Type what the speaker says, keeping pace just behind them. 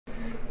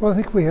Well, I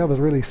think we have a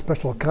really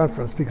special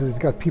conference because we've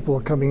got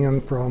people coming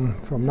in from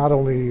not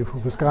only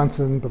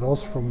Wisconsin but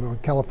also from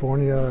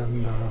California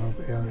and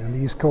the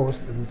East Coast.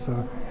 And it's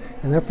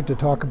an effort to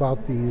talk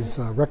about these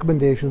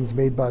recommendations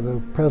made by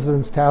the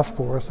President's Task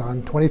Force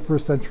on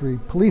 21st Century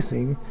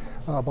Policing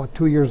about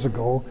 2 years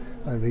ago.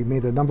 They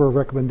made a number of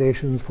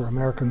recommendations for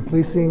American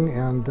policing,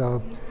 and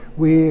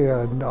we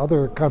and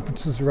other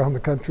conferences around the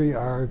country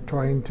are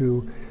trying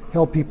to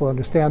help people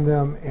understand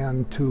them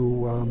and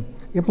to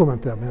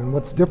implement them. And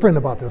what's different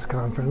about this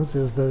conference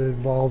is that it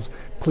involves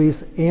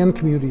police and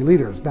community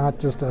leaders, not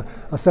just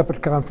a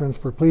separate conference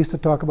for police to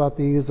talk about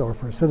these or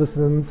for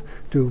citizens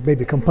to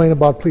maybe complain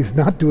about police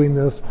not doing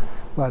this,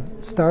 but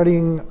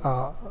starting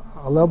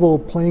a level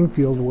playing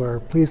field where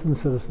police and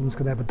citizens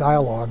can have a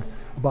dialogue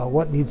about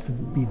what needs to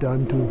be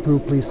done to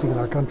improve policing in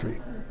our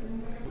country.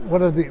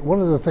 One of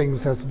the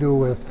things has to do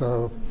with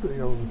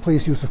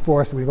police use of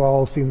force. We've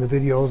all seen the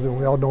videos, and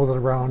we all know that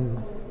around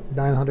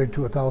 900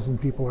 to 1,000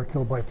 people are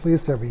killed by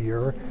police every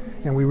year,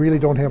 and we really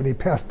don't have any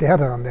past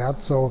data on that.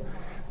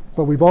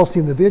 But we've all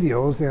seen the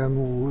videos,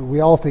 and we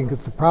all think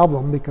it's a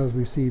problem because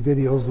we see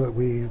videos that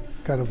we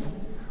kind of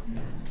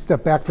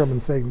step back from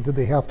and say, did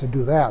they have to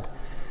do that?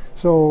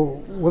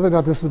 So whether or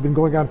not this has been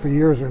going on for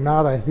years or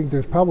not, I think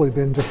there's probably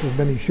been just as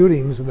many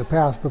shootings in the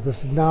past, but this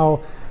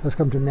now has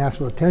come to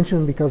national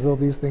attention because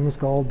of these things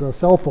called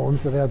cell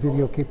phones that have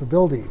video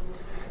capability.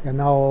 And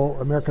now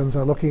Americans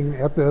are looking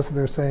at this and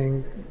they're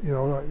saying,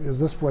 is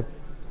this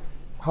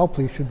how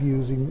police should be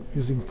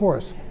using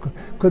force?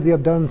 Could they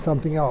have done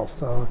something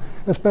else?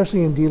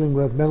 Especially in dealing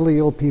with mentally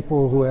ill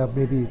people who have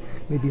maybe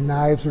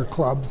knives or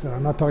clubs. And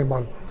I'm not talking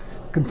about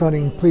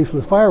confronting police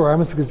with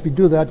firearms, because if you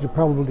do that, you'll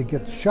probably get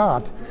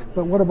shot.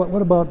 But what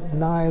about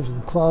knives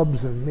and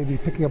clubs and maybe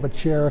picking up a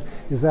chair?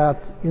 Is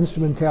that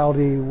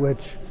instrumentality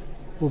which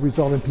will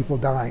result in people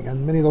dying?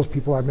 And many of those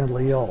people are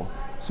mentally ill.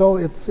 So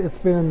it's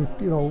been,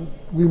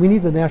 we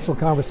need a national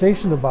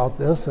conversation about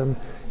this, and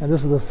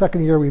this is the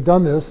second year we've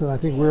done this, and I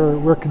think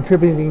we're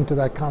contributing to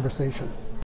that conversation.